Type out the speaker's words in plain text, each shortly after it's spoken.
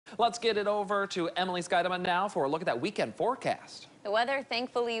Let's get it over to Emily Skydema now for a look at that weekend forecast. The weather,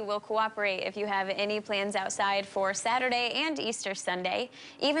 thankfully, will cooperate if you have any plans outside for Saturday and Easter Sunday.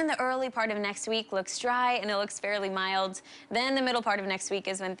 Even the early part of next week looks dry and it looks fairly mild. Then the middle part of next week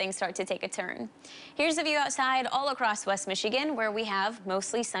is when things start to take a turn. Here's a view outside all across West Michigan where we have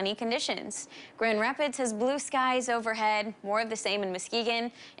mostly sunny conditions. Grand Rapids has blue skies overhead, more of the same in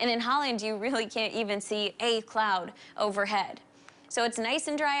Muskegon. And in Holland, you really can't even see a cloud overhead. So it's nice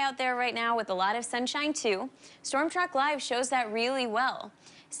and dry out there right now with a lot of sunshine too. Storm Track Live shows that really well.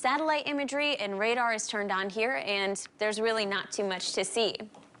 Satellite imagery and radar is turned on here and there's really not too much to see.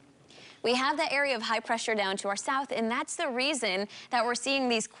 We have that area of high pressure down to our south, and that's the reason that we're seeing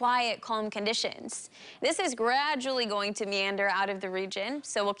these quiet, calm conditions. This is gradually going to meander out of the region,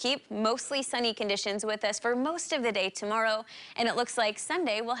 so we'll keep mostly sunny conditions with us for most of the day tomorrow, and it looks like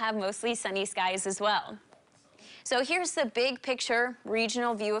Sunday will have mostly sunny skies as well. So here's the big picture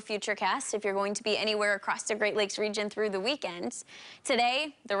regional view of Futurecast if you're going to be anywhere across the Great Lakes region through the weekend.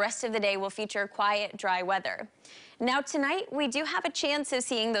 Today, the rest of the day will feature quiet, dry weather. Now tonight, we do have a chance of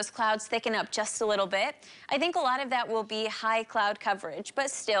seeing those clouds thicken up just a little bit. I think a lot of that will be high cloud coverage,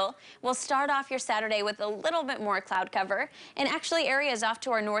 but still, we'll start off your Saturday with a little bit more cloud cover, and actually areas off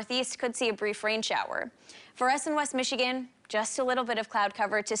to our northeast could see a brief rain shower. For us in West Michigan, just a little bit of cloud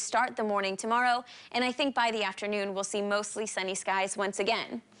cover to start the morning tomorrow, and I think by the afternoon we'll see mostly sunny skies once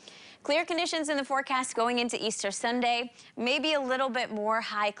again. Clear conditions in the forecast going into Easter Sunday, maybe a little bit more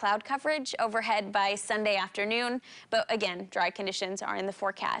high cloud coverage overhead by Sunday afternoon, but again, dry conditions are in the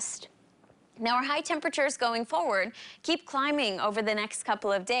forecast. Now our high temperatures going forward keep climbing over the next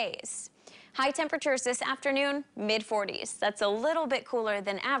couple of days. High temperatures this afternoon, mid-40s. That's a little bit cooler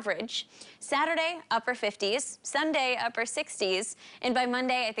than average. Saturday, upper 50s. Sunday, upper 60s. And by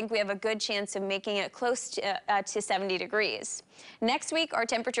Monday, I think we have a good chance of making it close to 70 degrees. Next week, our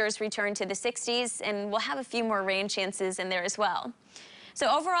temperatures return to the 60s, and we'll have a few more rain chances in there as well. So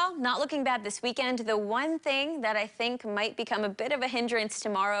overall, not looking bad this weekend. The one thing that I think might become a bit of a hindrance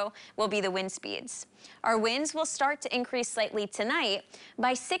tomorrow will be the wind speeds. Our winds will start to increase slightly tonight.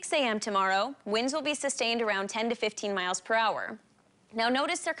 By 6 a.m. tomorrow, winds will be sustained around 10 to 15 miles per hour. Now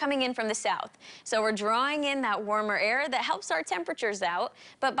notice they're coming in from the south, so we're drawing in that warmer air that helps our temperatures out,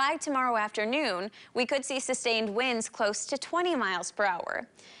 but by tomorrow afternoon, we could see sustained winds close to 20 miles per hour.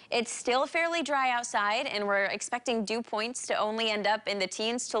 It's still fairly dry outside, and we're expecting dew points to only end up in the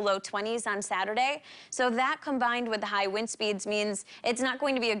teens to low 20s on Saturday, so that combined with the high wind speeds means it's not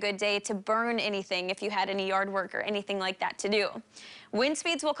going to be a good day to burn anything if you had any yard work or anything like that to do. Wind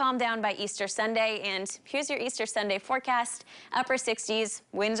speeds will calm down by Easter Sunday, and here's your Easter Sunday forecast. Upper 60s,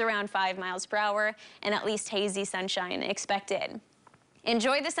 winds around 5 miles per hour, and at least hazy sunshine expected.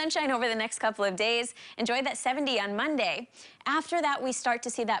 Enjoy the sunshine over the next couple of days. Enjoy that 70 on Monday. After that, we start to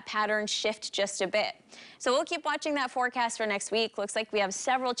see that pattern shift just a bit. So we'll keep watching that forecast for next week. Looks like we have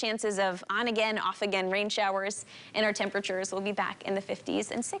several chances of on again, off again rain showers, and our temperatures will be back in the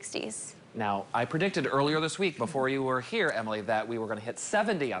 50s and 60s. Now, I predicted earlier this week, before you were here, Emily, that we were going to hit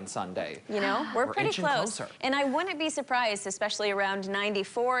 70 on Sunday. You know, we're pretty close. Closer. And I wouldn't be surprised, especially around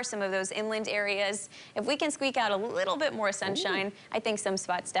 94, some of those inland areas. If we can squeak out a little bit more sunshine, I think some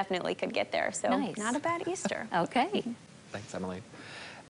spots definitely could get there. So nice. Not a bad Easter. Okay. Thanks, Emily.